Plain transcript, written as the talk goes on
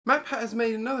MatPat has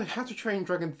made another How to Train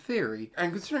Dragon theory,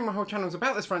 and considering my whole channel is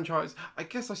about this franchise, I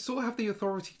guess I sort of have the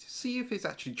authority to see if it's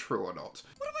actually true or not.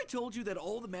 What if I told you that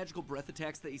all the magical breath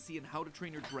attacks that you see in How to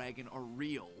Train Your Dragon are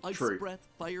real? Ice True. breath,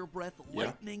 fire breath,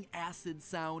 lightning, acid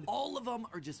sound, all of them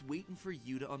are just waiting for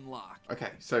you to unlock. Okay,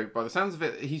 so by the sounds of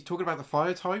it, he's talking about the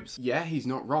fire types. Yeah, he's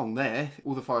not wrong there.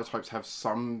 All the fire types have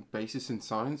some basis in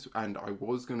science, and I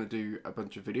was going to do a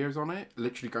bunch of videos on it,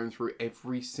 literally going through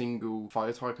every single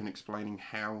fire type and explaining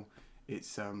how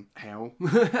it's how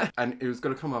and it was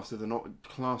going to come after the Not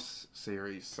Class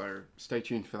series, so stay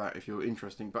tuned for that if you're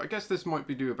interested. But I guess this might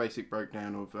be do a basic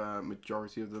breakdown of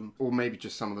majority of them, or maybe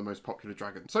just some of the most popular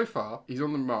dragons. So far he's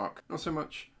on the mark, not so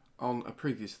much on a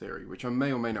previous theory, which I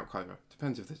may or may not cover.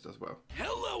 Depends if this does well.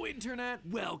 Hello Internet!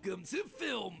 Welcome to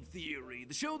Film Theory,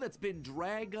 the show that's been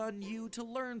drag on you to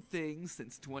learn things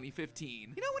since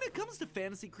 2015. You know, when it comes to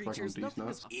fantasy creatures, nothing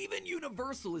is... Even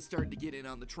Universal is starting to get in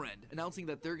on the trend, announcing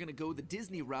that they're gonna go the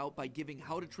Disney route by giving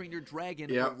How to Train Your Dragon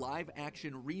a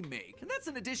live-action remake. And that's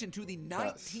in addition to the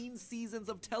 19 seasons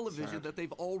of television that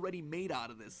they've already made out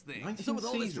of this thing. So with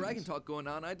all this dragon talk going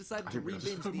on, I decided to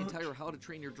re-binge the entire How to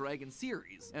Train Your Dragon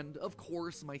series. And of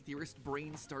course, my theorist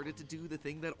brain started to do the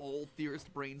thing that all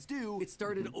theorist brains do. It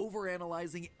started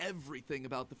overanalyzing everything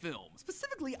about the film.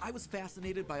 Specifically, I was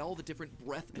fascinated by all the different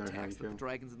breath attacks that the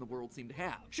dragons in the world seem to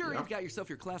have. Sure, you've got yourself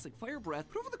your classic fire breath,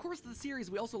 but over the course of the series,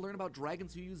 we also learn about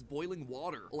dragons who use boiling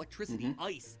water, electricity,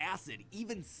 ice, acid,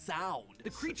 even sound. The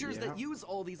creatures that use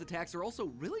all these attacks are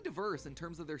also really diverse in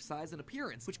terms of their size and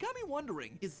appearance, which got me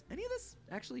wondering, is any of this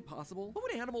actually possible? What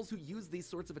would animals who use these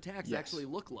sorts of attacks actually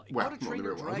look like? How to Train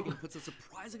Your Dragon puts a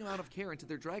surprising amount of care into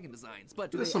their dragon designs,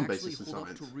 but do they actually hold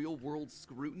up to real-world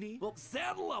scrutiny? Well,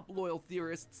 saddle up, loyal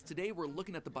theorists. Today we're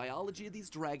looking at the biology of these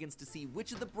dragons to see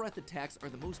which of the breath attacks are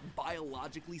the most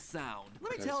biologically sound.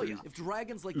 Let me tell you, if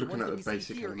dragons like the ones that we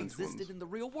see here existed in the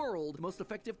real world, the most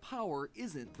effective power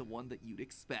isn't the one that you'd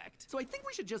expect. So I think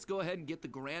we should just go ahead and get the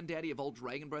granddaddy of all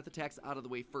dragon breath attacks out of the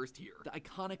way first here, the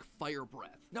iconic fire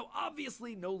breath. Now,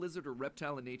 obviously, no lizard or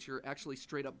reptile in nature actually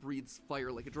straight up breathes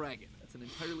fire like a dragon. That's an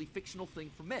entirely fictional thing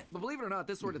from myth. But believe it or not,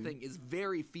 this sort of thing is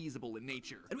very feasible in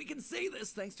nature. And we can say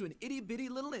this thanks to an itty-bitty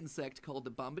little insect called the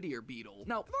bombardier beetle.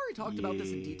 Now, I've already talked about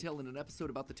this in detail in an episode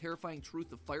about the terrifying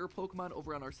truth of fire Pokemon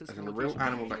over on our sister real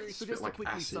animal that so just to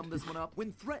quickly sum this one up,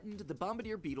 when threatened, the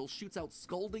bombardier beetle shoots out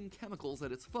scalding chemicals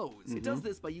at its foes. It does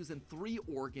this by using 3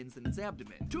 organs in its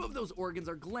abdomen. 2 of those organs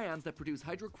are glands that produce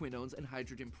hydroquinones and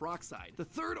hydrogen peroxide. The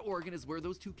 3rd organ is where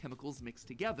those 2 chemicals mix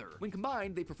together. When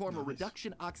combined, they perform a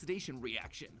reduction-oxidation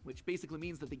reaction, which basically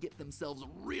means that they get themselves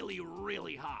really,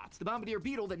 really hot. The bombardier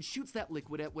beetle then shoots that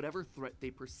liquid at whatever threat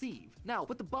they perceive. Now,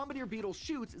 what the bombardier beetle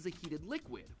shoots is a heated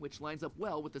liquid, which lines up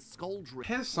well with the Skuldra.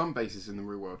 Has some basis in the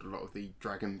real world, a lot of the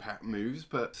Dragon Pat moves,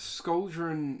 but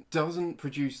Skuldra doesn't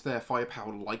produce their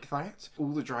firepower like that. All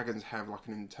the dragons have like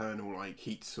an internal like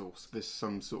heat source. There's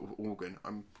some sort of organ,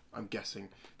 I'm guessing,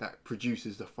 that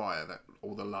produces the fire, that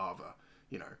or the lava,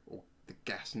 you know, or the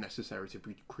gas necessary to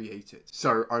create it.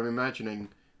 So I'm imagining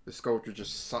the Skuldra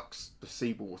just sucks the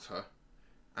seawater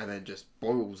and then just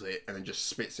boils it and then just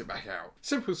spits it back out.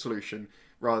 Simple solution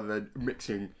rather than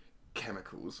mixing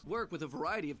chemicals. Work with a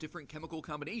variety of different chemical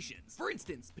combinations. For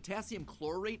instance, potassium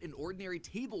chlorate and ordinary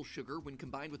table sugar, when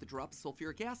combined with a drop of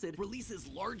sulfuric acid, releases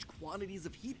large quantities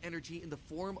of heat energy in the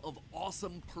form of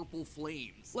awesome purple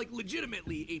flames. Like,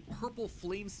 legitimately, a purple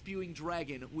flame-spewing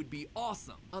dragon would be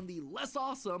awesome. On the less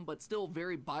awesome, but still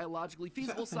very biologically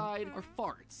feasible side, are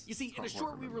farts. You see, in a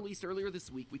short we released earlier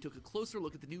this week, we took a closer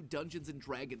look at the new Dungeons &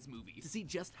 Dragons movie to see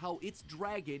just how its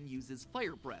dragon uses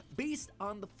fire breath. Based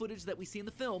on the footage that we see in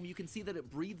the film, you can see that it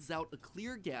breathes out a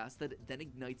clear gas that it then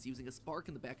ignites using a spark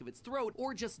in the back of its throat,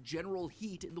 or just general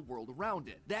heat in the world around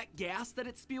it. That gas that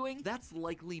it's spewing, that's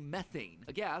likely methane,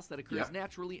 a gas that occurs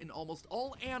naturally in almost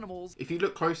all animals. If you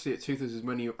look closely at Toothless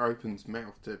when he opens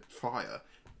mouth to fire,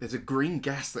 there's a green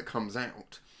gas that comes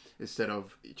out instead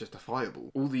of just a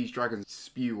fireball. All these dragons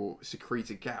spew or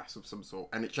secrete a gas of some sort,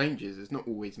 and it changes. It's not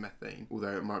always methane,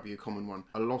 although it might be a common one.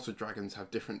 A lot of dragons have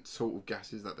different sort of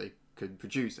gases that they could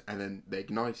produce, and then they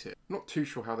ignite it. Not too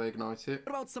sure how they ignite it.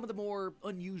 What about some of the more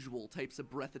unusual types of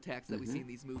breath attacks that we see in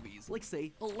these movies? Like,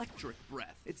 say, electric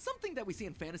breath. It's something that we see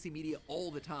in fantasy media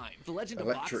all the time. The legend of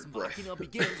Vox Machina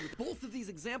begins with both of these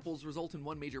examples result in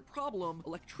one major problem: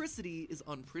 electricity is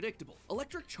unpredictable.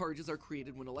 Electric charges are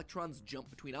created when electrons jump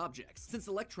between objects. Since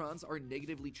electrons are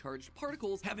negatively charged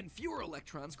particles, having fewer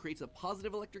electrons creates a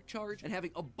positive electric charge, and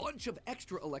having a bunch of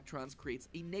extra electrons creates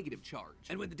a negative charge.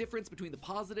 And when the difference between the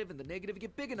positive and the negative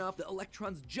get big enough, the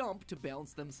electrons jump to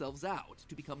balance themselves out,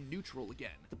 to become neutral again.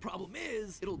 The problem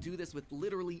is, it'll do this with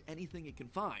literally anything it can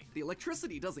find. The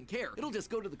electricity doesn't care. It'll just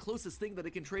go to the closest thing that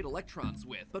it can trade electrons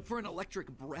with. But for an electric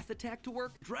breath attack to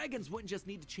work, dragons wouldn't just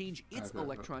need to change its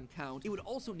electron count, it would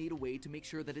also need a way to make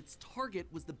sure that its target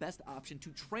was the best option to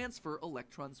transfer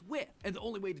electrons with. And the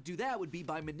only way to do that would be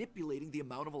by manipulating the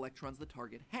amount of electrons the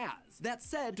target has. That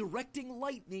said, directing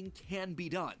lightning can be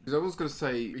done. Because I was going to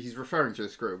say, he's referring to the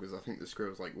squirrel, because I think the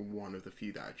squirrel is like one of the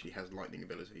few that actually has lightning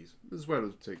abilities, as well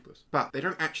as Toothless. But they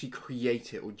don't actually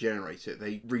create it or generate it,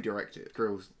 they redirect it.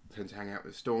 Squirrels tend to hang out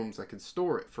with storms, they can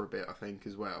store it for a bit, I think,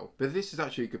 as well. But this is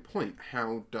actually a good point.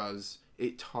 How does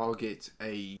it target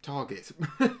a target?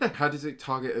 How does it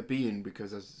target a being?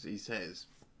 Because as he says,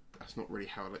 that's not really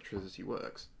how electricity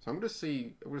works. So I'm going to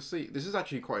see, this is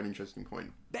actually quite an interesting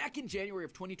point. Back in January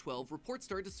of 2012, reports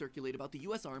started to circulate about the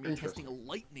US Army testing a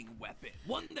lightning weapon.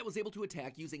 One that was able to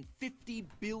attack using 50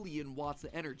 billion watts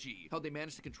of energy. How'd they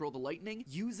manage to control the lightning?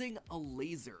 Using a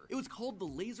laser. It was called the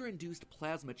Laser-Induced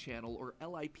Plasma Channel, or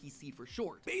LIPC for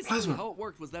short. Basically, how it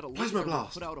worked was that a laser would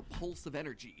put out a pulse of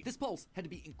energy. This pulse had to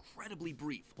be incredibly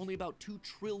brief, only about 2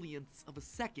 trillionths of a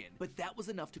second, but that was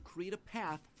enough to create a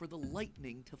path for the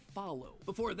lightning to follow.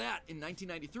 Before that, in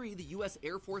 1993, the US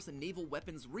Air Force and Naval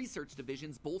Weapons Research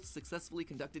Divisions both successfully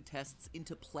conducted tests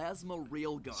into plasma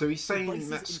railguns. So he's saying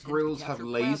that squirrels have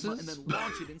lasers? And then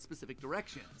launch it in specific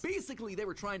directions. Basically, they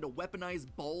were trying to weaponize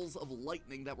balls of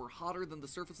lightning that were hotter than the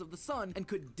surface of the sun and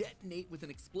could detonate with an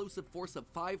explosive force of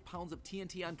 5 pounds of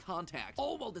TNT on contact,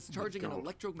 all while discharging an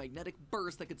electromagnetic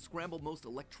burst that could scramble most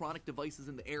electronic devices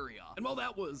in the area. And while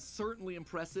that was certainly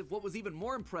impressive, what was even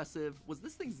more impressive was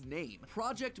this thing's name,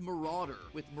 Project Marauder,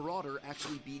 with Marauder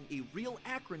actually being a real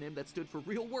acronym that stood for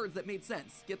real words that made sense.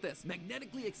 Get this,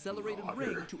 magnetically accelerated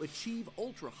ring to achieve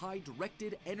ultra-high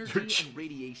directed energy and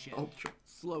radiation.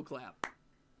 Slow clap.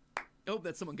 I hope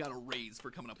that someone got a raise for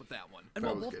coming up with that one. And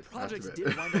while both projects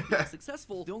did wind up being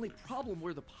successful, the only problem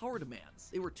were the power demands.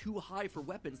 They were too high for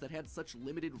weapons that had such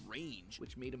limited range,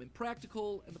 which made them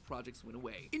impractical, and the projects went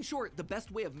away. In short, the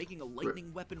best way of making a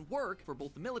lightning weapon work for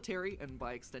both the military, and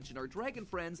by extension our dragon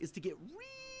friends, is to get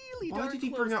really darn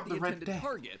close to the intended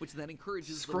target, which then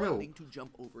encourages the lightning to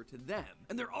jump over to them.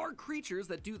 And there are creatures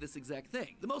that do this exact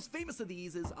thing. The most famous of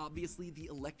these is obviously the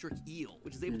electric eel,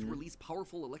 which is able to release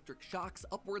powerful electric shocks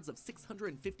upwards of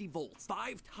 650 volts,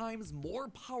 5 times more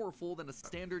powerful than a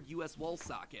standard US wall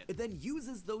socket. It then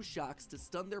uses those shocks to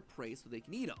stun their prey so they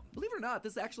can eat them. Believe it or not,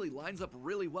 this actually lines up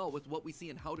really well with what we see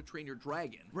in How to Train Your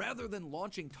Dragon. Rather than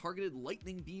launching targeted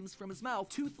lightning beams from his mouth,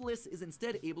 Toothless is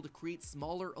instead able to create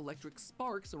smaller electric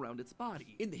sparks around its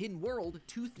body. In the hidden world,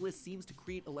 Toothless seems to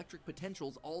create electric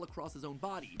potentials all across his own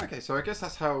body. Okay, so I guess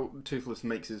that's how Toothless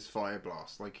makes his fire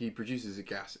blast. Like, he produces a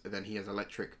gas, and then he has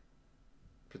electric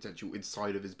potential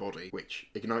inside of his body, which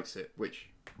ignites it, which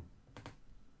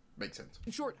makes sense.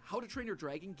 In short, How to Train Your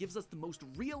Dragon gives us the most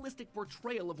realistic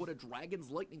portrayal of what a dragon's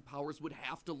lightning powers would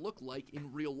have to look like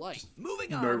in real life.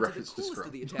 Moving on to the coolest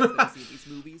of the attacks that I see in these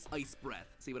movies, Ice Breath.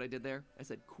 See what I did there? I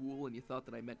said cool and you thought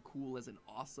that I meant cool as in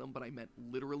awesome, but I meant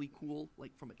literally cool,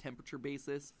 like from a temperature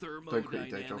basis.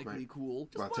 Thermodynamically cool.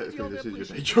 Well, technically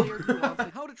this is your day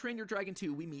job. How to Train Your Dragon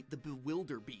 2, we meet the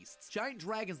Bewilder Beasts. Giant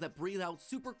dragons that breathe out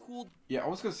super cool... Yeah, I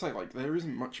was going to say, like, there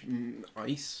isn't much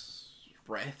ice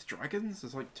breath dragons.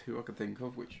 There's like 2 I could think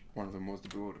of, which one of them was the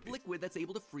Bewilder Beast. Liquid that's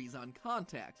able to freeze on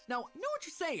contact. Now, know what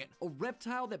you're saying? A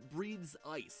reptile that breathes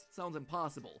ice. Sounds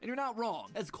impossible. And you're not wrong.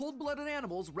 As cold-blooded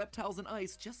animals, reptiles and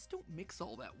ice just don't mix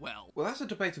all that well. Well, that's a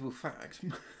debatable fact.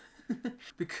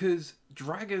 Because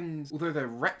dragons, although they're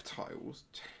reptiles,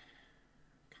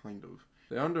 kind of,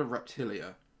 they're under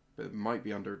reptilia, but it might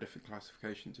be under a different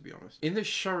classification, to be honest. In this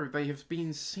show, they have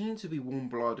been seen to be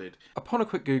warm-blooded. Upon a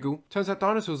quick Google, turns out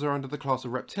dinosaurs are under the class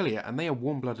of reptilia, and they are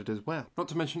warm-blooded as well. Not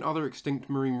to mention other extinct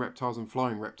marine reptiles and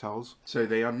flying reptiles, so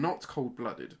they are not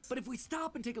cold-blooded. But if we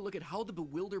stop and take a look at how the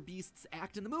Bewilder Beasts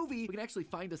act in the movie, we can actually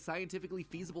find a scientifically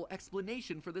feasible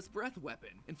explanation for this breath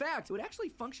weapon. In fact, it would actually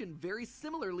function very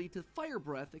similarly to fire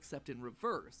breath, except in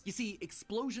reverse. You see,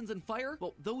 explosions and fire,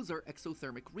 well, those are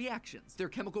exothermic reactions. They're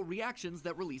chemical reactions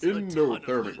that release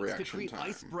endothermic reaction to create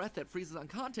ice breath that freezes on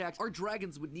contact. Our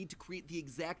dragons would need to create the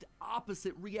exact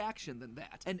opposite reaction than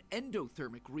that. An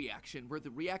endothermic reaction, where the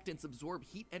reactants absorb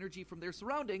heat energy from their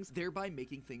surroundings, thereby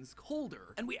making things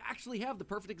colder. And we actually have the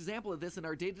perfect example of this in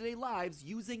our day-to-day lives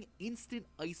using instant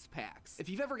ice packs. If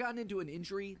you've ever gotten into an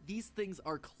injury, these things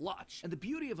are clutch. And the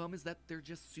beauty of them is that they're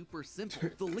just super simple.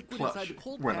 The liquid inside the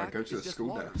cold pack is just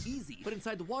water. Easy. But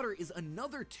inside the water is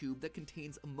another tube that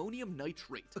contains ammonium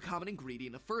nitrate, a common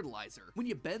ingredient of fertilizer. When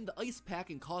you bend the ice pack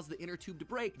and cause the inner tube to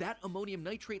break, that ammonium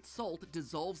nitrate salt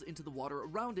dissolves into the water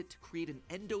around it to create an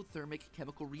endothermic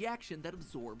chemical reaction that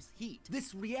absorbs heat.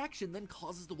 This reaction then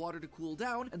causes the water to cool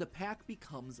down and the pack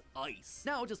becomes ice.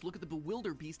 Now just look at the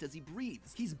bewilderbeast as he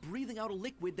breathes. He's breathing out a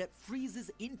liquid that freezes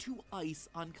into ice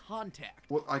on contact.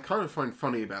 What I kind of find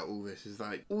funny about all this is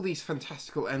like, all these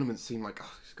fantastical elements seem like,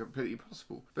 oh, it's completely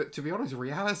possible. But to be honest,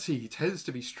 reality tends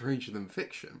to be stranger than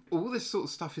fiction. All this sort of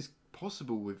stuff is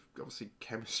possible with, obviously,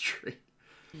 chemistry.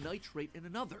 Nitrate in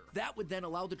another. That would then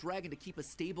allow the dragon to keep a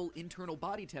stable internal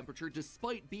body temperature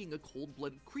despite being a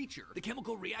cold-blooded creature. The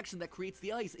chemical reaction that creates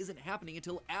the ice isn't happening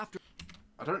until after...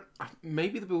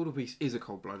 Maybe the wildebeest is a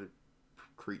cold-blooded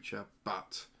creature,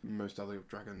 but most other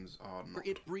dragons are not.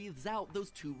 It breathes out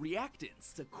those two reactants.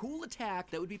 It's a cool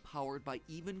attack that would be powered by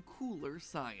even cooler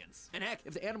science. And heck,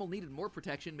 if the animal needed more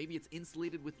protection, maybe it's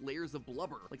insulated with layers of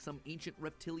blubber, like some ancient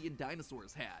reptilian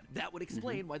dinosaurs had. That would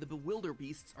explain why the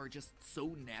bewilderbeasts are just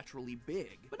so naturally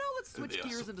big. But now let's switch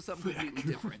gears into something completely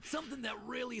different. Something that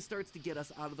really starts to get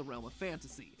us out of the realm of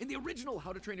fantasy. In the original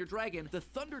How to Train Your Dragon, the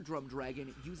Thunder Drum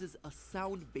Dragon uses a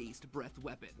sound-based breath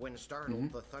weapon. When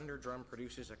startled, the Thunder Drum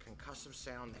produces a concussive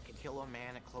sound that can kill a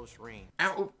man at close range.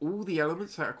 Out of all the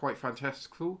elements that are quite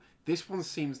fantastical, this one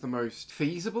seems the most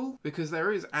feasible, because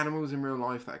there is animals in real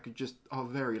life that are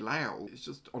very loud. It's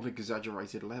just on an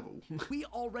exaggerated level. We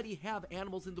already have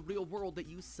animals in the real world that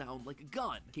use sound like a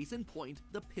gun. Case in point,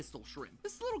 the pistol shrimp.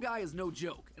 This little guy is no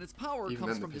joke, and its power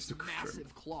comes from this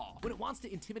massive claw. When it wants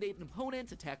to intimidate an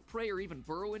opponent, attack prey, or even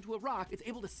burrow into a rock, it's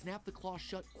able to snap the claw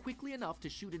shut quickly enough to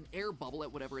shoot an air bubble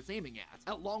at whatever it's aiming at.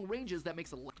 At long ranges, that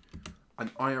makes a an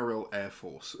IRL Air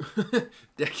Force.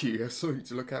 Deku, you have something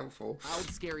to look out for. Loud,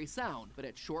 scary sound, but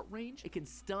at short range, it can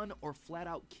stun or flat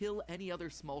out kill any other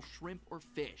small shrimp or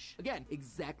fish. Again,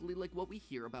 exactly like what we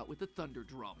hear about with the Thunder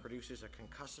Drum. Produces a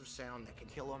concussive sound that can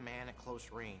kill a man at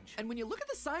close range. And when you look at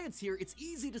the science here, it's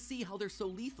easy to see how they're so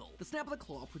lethal. The snap of the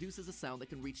claw produces a sound that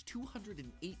can reach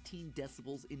 218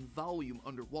 decibels in volume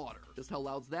underwater. Just how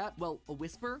loud's that? Well, a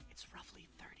whisper, it's roughly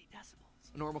 30 decibels.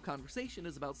 A normal conversation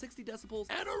is about 60 decibels,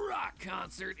 and a rock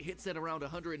concert hits at around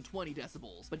 120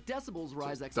 decibels. But decibels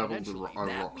rise exponentially.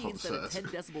 That means that a 10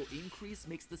 decibel increase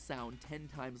makes the sound 10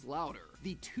 times louder.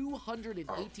 The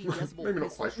 218 decibel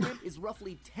pistol shrimp is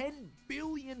roughly 10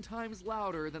 billion times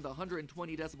louder than the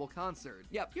 120 decibel concert.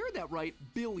 Yep, you heard that right,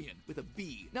 billion with a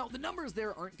B. Now, the numbers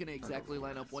there aren't going to exactly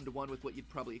line up one-to-one with what you'd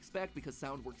probably expect, because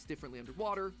sound works differently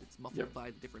underwater. It's muffled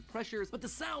by the different pressures, but the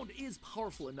sound is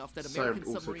powerful enough that American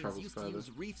submarines used to use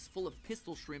reefs full of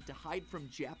pistol shrimp to hide from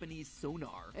Japanese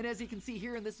sonar. And as you can see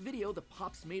here in this video, the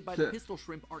pops made by the pistol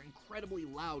shrimp are incredibly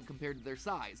loud compared to their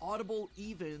size, audible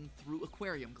even through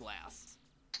aquarium glass.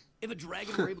 If a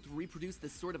dragon were able to reproduce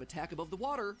this sort of attack above the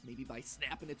water, maybe by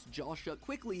snapping its jaw shut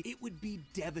quickly, it would be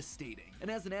devastating. And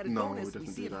as an added bonus, we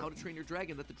see in How to Train Your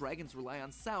Dragon that the dragons rely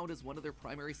on sound as one of their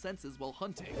primary senses while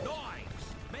hunting. Noise!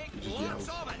 Make lots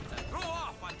of it to throw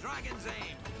off a dragon's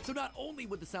aim! So not only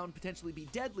would the sound potentially be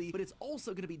deadly, but it's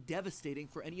also going to be devastating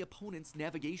for any opponent's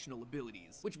navigational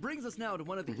abilities. Which brings us now to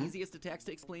one of the easiest attacks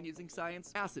to explain using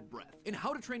science, acid breath. In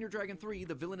How to Train Your Dragon 3,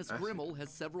 the villainous Grimmel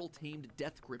has several tamed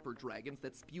death gripper dragons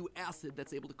that spew acid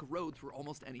that's able to corrode through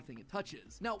almost anything it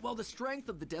touches. Now, while the strength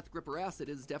of the death gripper acid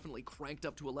is definitely cranked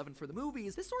up to 11 for the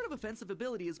movies, this sort of offensive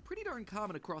ability is pretty darn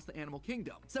common across the animal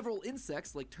kingdom. Several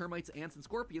insects, like termites, ants, and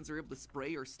scorpions, are able to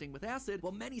spray or sting with acid,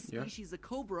 while many species of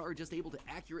cobra are just able to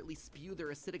accurately spew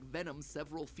their acidic venom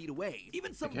several feet away.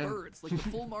 Even some birds, like the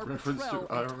full-mar petrel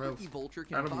and turkey vulture,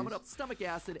 can vomit up stomach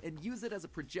acid and use it as a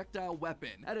projectile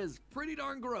weapon. That is pretty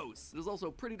darn gross. It is also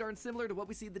pretty darn similar to what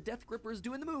we see the death grippers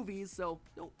do in the movies, so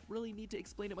don't really need to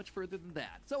explain it much further than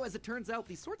that. So as it turns out,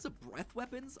 these sorts of breath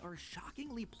weapons are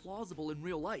shockingly plausible in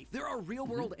real life. There are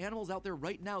real-world animals out there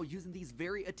right now using these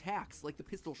very attacks, like the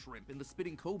pistol shrimp and the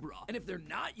spitting cobra. And if they're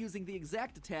not using the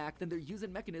exact attack, then they're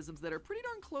using mechanisms that are pretty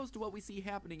darn close to what we see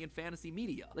happening in fantasy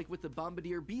media, like with the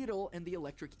bombardier beetle and the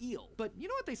electric eel. But you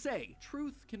know what they say,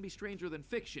 truth can be stranger than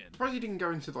fiction. I'm surprised you didn't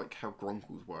go into like how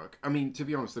gronkles work. I mean, to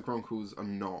be honest, the gronkles are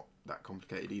not that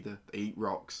complicated either. They eat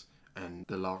rocks and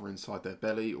the lava inside their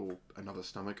belly or another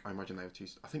stomach. I imagine they have two,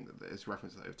 I think that there's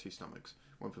reference that they have two stomachs,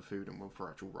 one for food and one for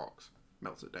actual rocks.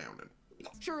 Melts it down and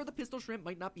sure, the pistol shrimp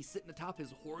might not be sitting atop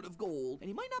his hoard of gold, and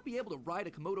he might not be able to ride a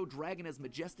Komodo dragon as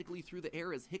majestically through the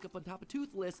air as Hiccup on top of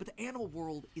Toothless, but the animal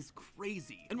world is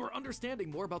crazy, and we're understanding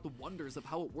more about the wonders of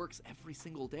how it works every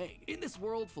single day. In this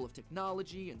world full of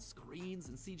technology and screens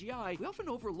and CGI, we often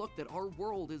overlook that our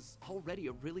world is already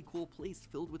a really cool place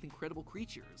filled with incredible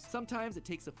creatures. Sometimes it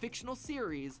takes a fictional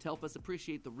series to help us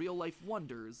appreciate the real-life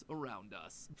wonders around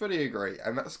us. Fully agree,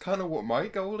 and that's kind of what my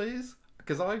goal is.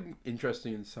 Because I'm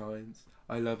interested in science.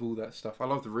 I love all that stuff. I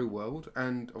love the real world,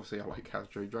 and obviously I like How to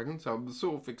Train Your Dragon, so I'm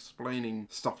sort of explaining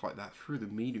stuff like that through the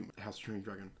medium of How to Train Your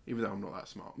Dragon, even though I'm not that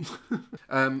smart.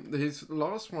 His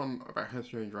last one about How to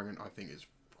Train Your Dragon, I think, is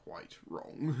quite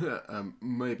wrong.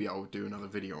 Maybe I'll do another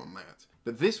video on that.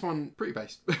 But this one, pretty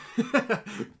based.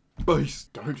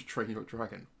 Based. Don't train your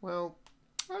dragon. Well,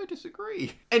 I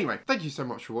disagree. Anyway, thank you so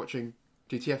much for watching.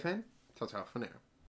 TTFN, ta-ta for now.